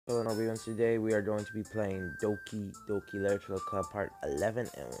So in our videos today, we are going to be playing Doki Literature Club Part 11.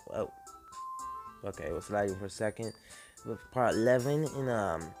 And oh, okay, it was lagging for a second. With Part 11,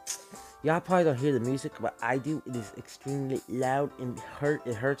 and y'all probably don't hear the music, but I do. It is extremely loud and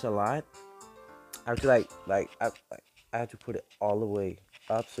It hurts a lot. I have to I have to put it all the way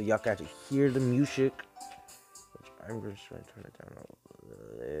up so y'all can actually hear the music. Which I'm just trying to turn it down a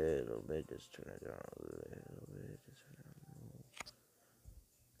little bit. Just turn it down a little bit. Just turn it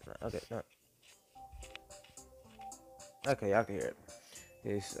down. Okay, no. Okay, y'all can hear it.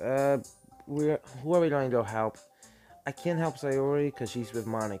 Yes, who are we going to go help? I can't help Sayori because she's with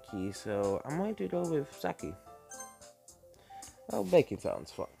Monarchy, so I'm going to go with Saki. Oh, baking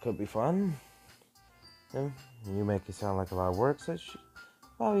sounds fun. Could be fun. And you make it sound like a lot of work, so she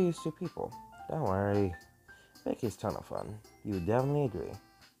probably used to people. Don't worry. Baking's a ton of fun. You would definitely agree.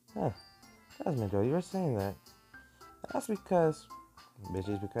 Huh. Desmond, you were saying that. That's because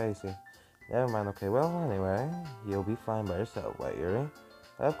bitches be crazy. Never mind, okay, well, anyway, you'll be fine by yourself, right, Yuri?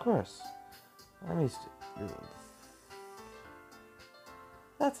 Of course. I'm used to...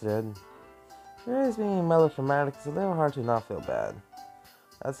 That's it. Yuri's being melodramatic. It's a little hard to not feel bad.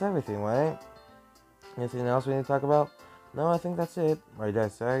 That's everything, right? Anything else we need to talk about? No, I think that's it. Are you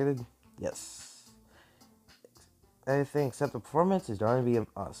guys excited? Yes. Everything except the performance is going to be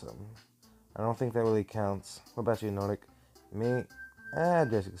awesome. I don't think that really counts. What about you, Nordic? Me? I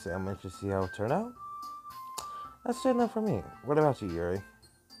guess you could say I'm interested to see how it'll turn out. That's good enough for me. What about you, Yuri?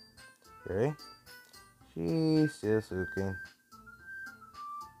 Yuri? She's still looking.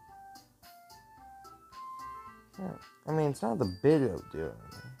 Yeah. I mean, it's not the big of a deal.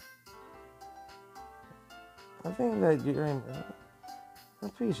 I think that Yuri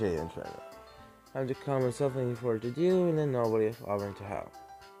appreciate it and try it. Have to come with something for it to do, and then nobody offering to help.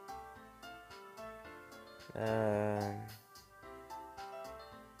 Um,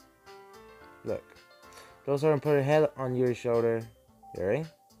 Look. Those are and put your head on your shoulder. Yuri?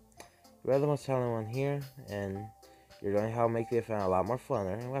 You're the most talented one here, and you're going to help make the event a lot more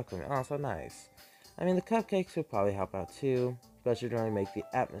funner and welcoming. Oh, so nice. I mean, the cupcakes will probably help out too, but you're going to make the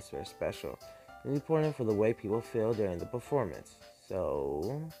atmosphere special. And important for the way people feel during the performance.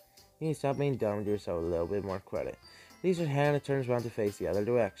 So, you need to stop being dumb and give yourself a little bit more credit. Lisa Hannah turns around to face the other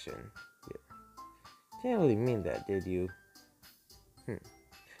direction. You didn't really mean that, did you?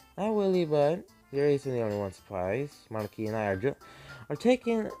 Not really, but Yuri isn't the only one surprised. Monarchy and I are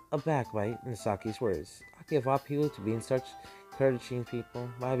taken aback by Nasaki's words. I give up people to being such encouraging people,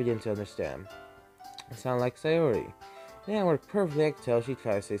 but I begin to understand. I sound like Sayori. Yeah, it worked perfectly. I could tell she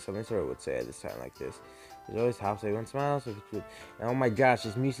tried to say something Sayori would say at this time like this. There's always helps everyone smiles. And oh my gosh,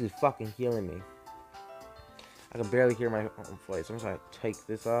 this music is fucking killing me. I can barely hear my own voice. I'm just gonna take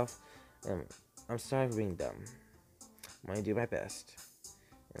this off. I'm sorry for being dumb. I'm gonna do my best.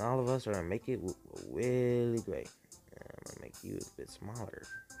 And all of us are gonna make it really great. I'm gonna make you a bit smaller.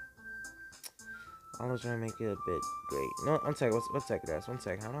 All of us are gonna make it a bit great. No, one second. One second, guys. One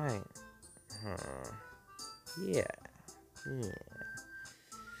second. How do I? Yeah. Yeah.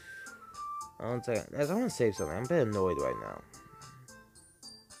 One second. Guys, I want to save something. I'm a bit annoyed right now.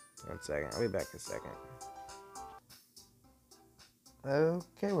 One second. I'll be back in a second.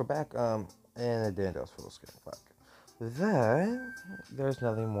 Okay, we're back. And it didn't go full screen. Fuck. Then there's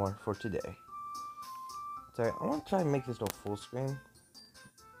nothing more for today. So I want to try and make this go full screen.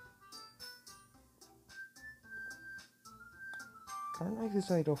 Can I make this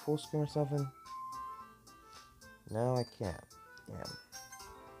like go full screen or something? No, I can't. Damn.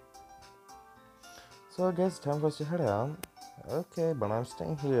 So I guess it's time for us to head out. Okay, but I'm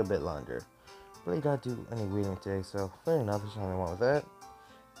staying here a bit longer. Really gotta do any reading today, so fair enough. There's nothing wrong with that.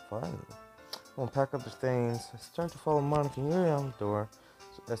 Fine. We'll pack up the things. Start to follow Monica and Yuri on the door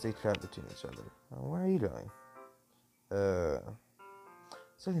as they chat between each other. Where are you going?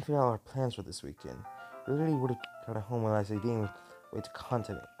 Starting to figure out our plans for this weekend. We really would have got a home when I said didn't wait to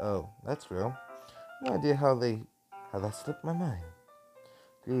contact me. Oh, that's real. No idea how that slipped my mind.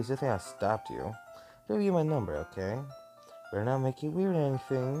 Please, I think I stopped you. I'll give you my number, okay? Better not make you weird or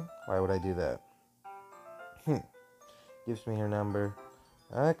anything. Why would I do that? Gives me her number.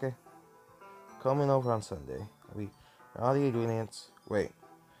 Okay. Coming over on Sunday. All the ingredients. Wait,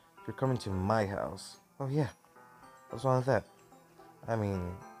 you're coming to my house. Oh yeah. What's wrong with that? I mean,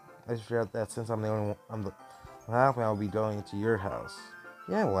 I just figured out that since I'm the only one, I'll be going to your house.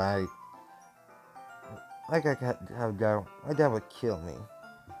 Yeah, why? Like I have got, my dad would kill me.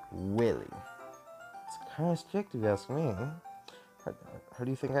 Really? It's kind of strict if you ask me. How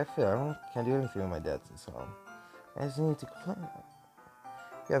do you think I feel? Can't do anything with my dad since home. I just need to complain.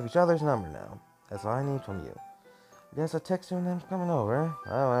 You have each other's number now. That's all I need from you. Guess I'll text you when I'm coming over.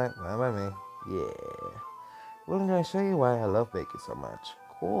 Alright, fine by me. Yeah. Willing to show you why I love baking so much.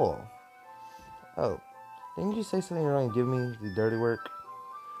 Cool. Oh, didn't you say something wrong and give me the dirty work?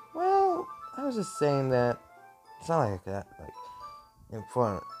 Well, I was just saying that it's not like that, like in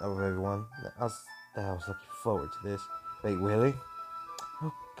front of everyone. I was looking forward to this. Wait, really?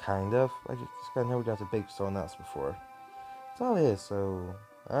 Oh, kind of. I just got never got to bake for someone else before. That's all it is, so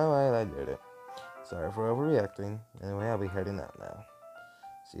alright, I did it. Sorry for overreacting. Anyway, I'll be heading out now.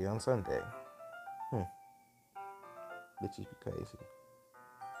 See you on Sunday. Hmm, bitches be crazy.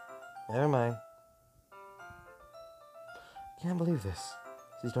 Never mind. Can't believe this.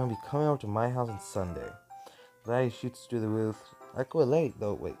 She's going to be coming over to my house on Sunday. Value shoots through the roof. I quit late,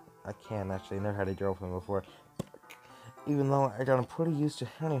 though. Wait, I can't actually. I never had a girlfriend before. Even though I got I'm pretty used to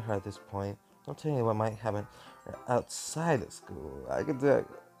handling her at this point. Don't tell you what might happen outside of school. I could do.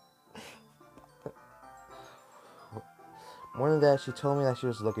 More than that, she told me that she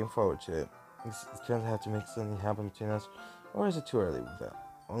was looking forward to it. It's going to have to make something happen between us, or is it too early with that?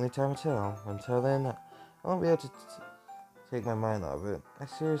 Only time will tell. Until then, I won't be able to take my mind off it. I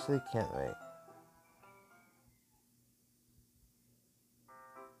seriously can't wait.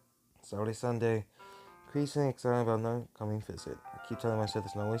 Saturday, Sunday. Increasingly excited about an upcoming visit. I keep telling myself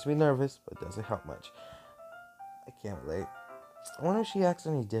there's no reason to be nervous, but it doesn't help much. I can't relate. I wonder if she acts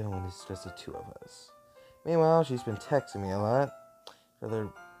any different when it's just the two of us. Meanwhile, she's been texting me a lot. Rather,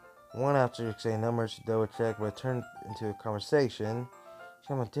 one after exchanging numbers to double check, but it turned into a conversation.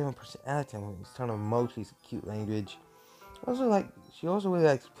 She had a different personality when it's ton of emojis and cute language. She also really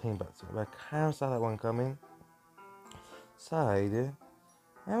likes playing about but I kind of saw that one coming. Side.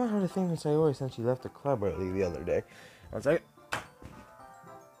 I haven't heard a thing from Sayori since she left the club early the other day. One second.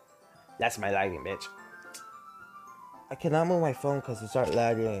 That's my lighting, bitch. I cannot move my phone because it started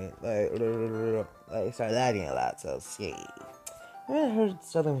lagging. It started lagging a lot, so see. I haven't heard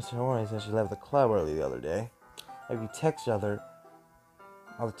something from Sayori since she left the club early the other day. Like we text each other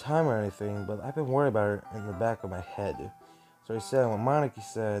all the time or anything, but I've been worried about her in the back of my head. So he said, what Monica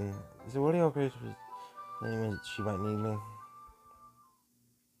said, he said, what are you okay with? She might need me.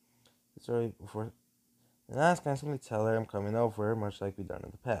 Sorry, before. And I asked, can I simply tell her I'm coming over, much like we've done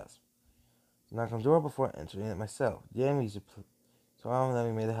in the past. So knock on the door before entering it myself. Damn easy. So on that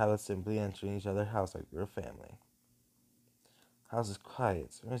we made a habit of simply entering each other's house like we were family. House is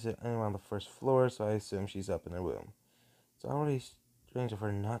quiet. So there isn't anyone on the first floor, so I assume she's up in her room. It's already strange of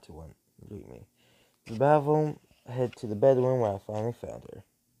her not to want to greet me. The bathroom, I head to the bedroom where I finally found her.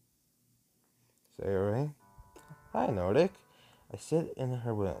 Sayori. Hi, Nordic. I sit in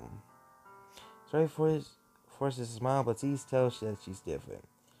her room. Sorry forces a smile, but it's easy to tell that she's different.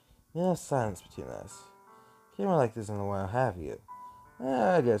 No silence between us. Came out like this in a while, have you?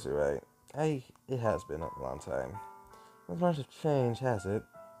 I guess you're right. It has been a long time. Not much of change, has it?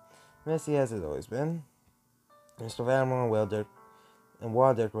 Messy as it always been. Instead of animal and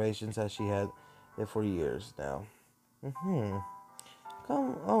wall decorations as she had it for years now.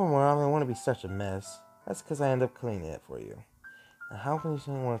 Come over more often. I want to be such a mess. That's because I end up cleaning it for you. Now, how can you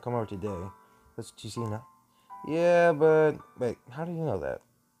want to come over today? That's what you see now. Yeah, but wait, how do you know that?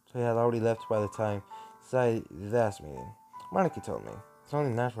 So he had already left by the time decided last meeting. Monica told me. It's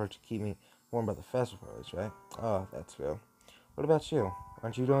only natural to keep me warm about the festival parties, right? Oh, that's real. What about you?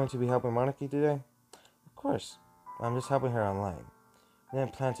 Aren't you going to be helping Monica today? Of course. I'm just helping her online. I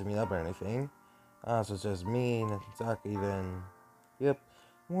didn't plan to meet up or anything. So it's just me and Doki then. Yep.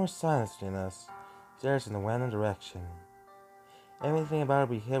 More silence between us. Stares in a random direction. Everything about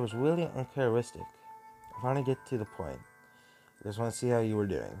her behavior was really uncharacteristic. I finally get to the point. I just want to see how you were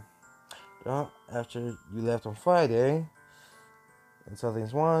doing. Well, after you left on Friday, and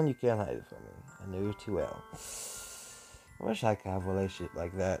something's wrong, you can't hide it from me. I knew you too well. I wish I could have a relationship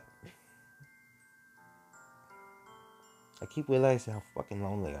like that. I keep realizing how fucking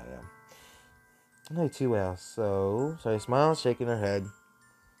lonely I am. I know you too well, so... Sorry, smile, shaking her head.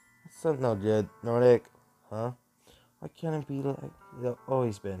 Something no good, Nordic. Huh? Why can't it be like it's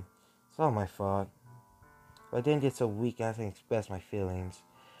always been? It's all my fault. If I didn't get so weak I can express my feelings.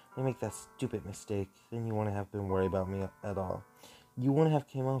 I make that stupid mistake, then you wouldn't have been worried about me at all. You wouldn't have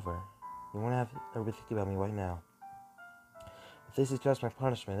came over. You wouldn't have ever been thinking about me right now. But this is just my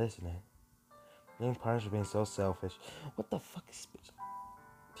punishment, isn't it? Being punished for being so selfish. What the fuck is this?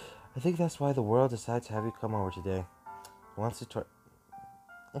 I think that's why the world decided to have you come over today. It wants to try...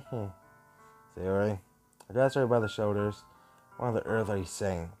 Sayori. I grabbed her by the shoulders. What on the earth are you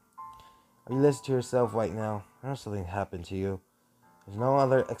saying? Are you listening to yourself right now? I know something happened to you. There's no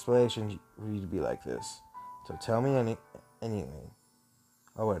other explanation for you to be like this. So tell me anything.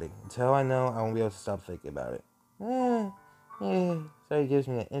 Already. Until I know, I won't be able to stop thinking about it. Eh, Sayori gives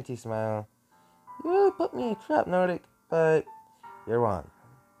me an empty smile. You really put me in a trap, Nordic, but you're wrong.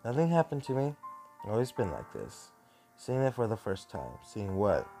 Nothing happened to me. I've always been like this. Seeing it for the first time. Seeing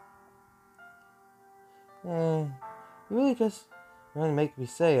what? You really just going to make me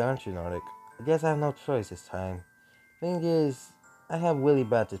say, aren't you, Nordic? I guess I have no choice this time. Thing is, I have really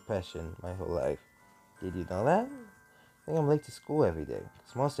bad depression my whole life. Did you know that? I think I'm late to school every day.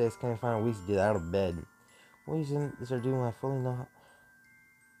 Cause most days I can't find ways to get out of bed. What reason is there doing I fully know how...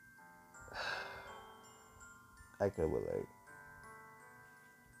 I could relate.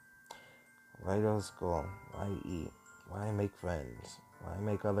 Why go to school? Why eat? Why make friends? Why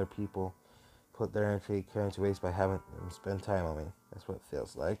make other people put their energy carrying to waste by having them spend time on me? That's what it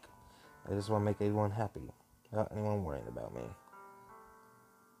feels like. I just want to make everyone happy, without anyone worrying about me.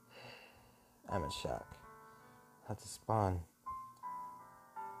 I'm in shock. I have to spawn.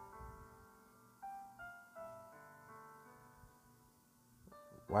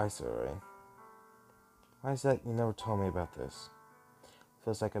 Why, Sayori? Why is that you never told me about this?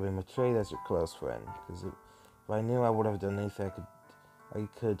 Feels like I've been betrayed as your close friend. Because if I knew, I would have done anything I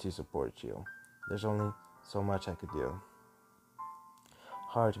could to support you. There's only so much I could do.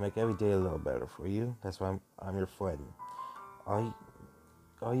 Hard to make every day a little better for you. That's why I'm your friend. All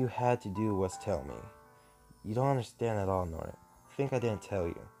you had to do was tell me. You don't understand at all, Nora. I think I didn't tell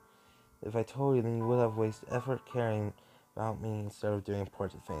you. If I told you, then you would have wasted effort caring about me instead of doing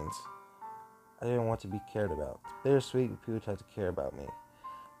important things. I didn't want to be cared about. It's bittersweet when people try to care about me.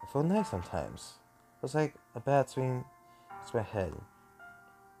 I felt nice sometimes. It was like a bad swing to my head.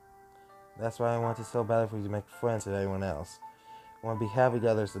 That's why I wanted so badly for you to make friends with everyone else. I want to be happy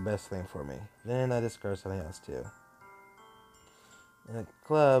together is the best thing for me. Then I discovered something else too. In a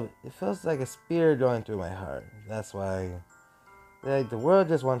club, it feels like a spear going through my heart. That's why, like, the world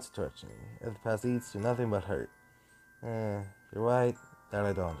just wants to torture me. If the path leads to nothing but hurt. You're right, that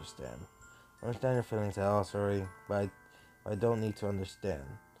I don't understand. I understand your feelings at all, sorry, but I don't need to understand.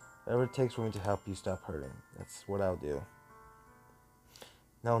 Whatever it takes for me to help you stop hurting, that's what I'll do.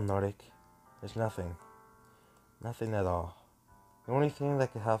 No, Nordic, there's nothing. Nothing at all. The only thing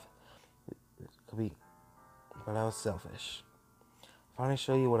that could have could be, but I was selfish. I finally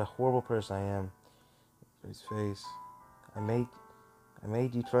show you what a horrible person I am. His face. I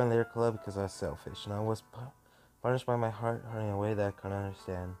made you join their club because I was selfish, and I was punished by my heart hurting in a way that I couldn't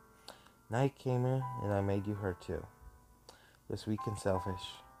understand. Night came in, and I made you hurt too. Just weak and selfish.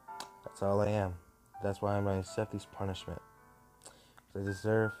 That's all I am. That's why I'm going to accept these punishment. I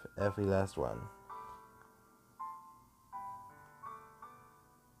deserve every last one.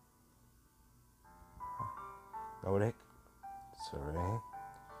 Nordic? Sorry.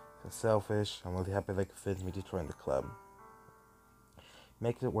 If selfish, I'm really happy they convinced me to join the club.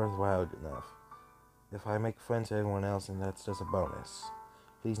 Makes it worthwhile enough. If I make friends with everyone else, then that's just a bonus.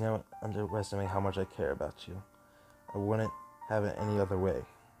 Please never underestimate how much I care about you. I wouldn't have it any other way.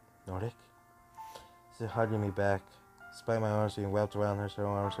 Nordic? She's hugging me back. Despite my arms being wrapped around her, so her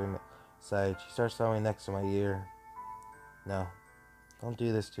arms being side, she starts throwing next to my ear. No. Don't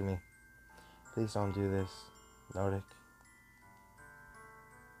do this to me. Please don't do this. Nordic.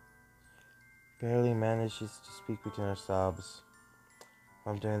 Barely manages to speak between her sobs.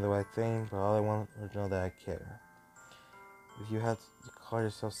 I'm doing the right thing, but all I want her to know that I care. If you have to call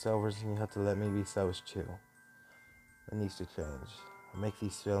yourself selfish, then you have to let me be selfish too. It needs to change. I'll make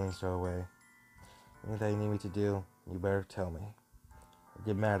these feelings go away. Anything that you need me to do, you better tell me. I'll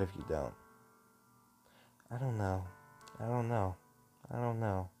get mad if you don't. I don't know.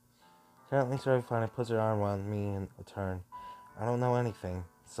 Currently, Sarah finally puts her arm around me in a turn. I don't know anything.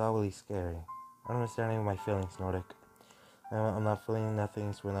 It's all really scary. I don't understand any of my feelings, Nordic. I'm not feeling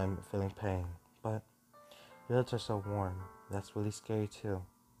nothing when I'm feeling pain. But your lips are so warm. That's really scary too.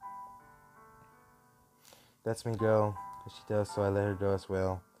 Lets me go. She does, so I let her go as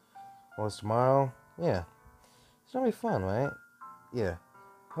well. Well, it's tomorrow? Yeah. It's gonna be fun, right? Yeah.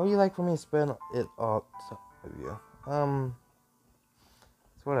 How would you like for me to spend it all with you?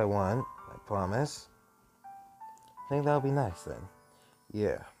 It's what I want. I promise. I think that would be nice then.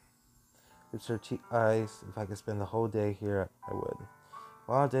 Yeah. With her eyes, if I could spend the whole day here, I would.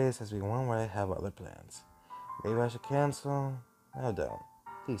 Wild days has been one where I have other plans. Maybe I should cancel? No, don't.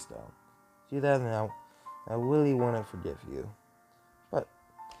 Please don't. Do that now. I really want to forgive you. But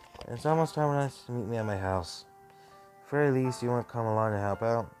it's almost time to meet me at my house. At the very least, you want to come along and help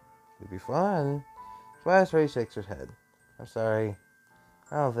out? It'd be fun. Twice Ray shakes her head. I'm sorry.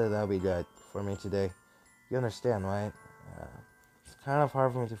 I don't think that'll be good for me today. You understand, right? It's kind of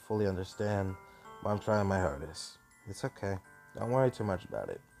hard for me to fully understand, but I'm trying my hardest. It's okay. Don't worry too much about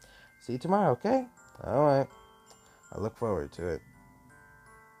it. See you tomorrow, okay? Alright. I look forward to it.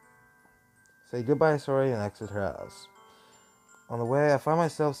 Say goodbye, Sayori, and exit her house. On the way, I find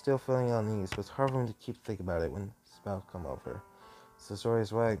myself still feeling uneasy, but it's hard for me to keep thinking about it when spells come over. So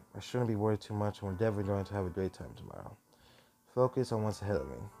Sayori's right. I shouldn't be worried too much, and we're definitely going to have a great time tomorrow. Focus on what's ahead of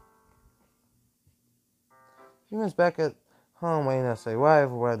me. A few minutes back at home, waiting to say why.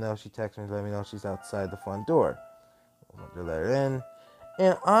 Everyone knows she texts me to let me know she's outside the front door. I want to let her in.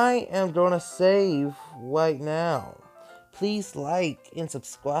 And I am going to save right now. Please like and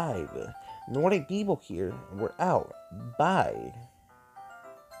subscribe. Nordic People here, and we're out. Bye.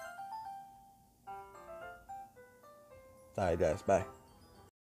 Sorry guys, bye.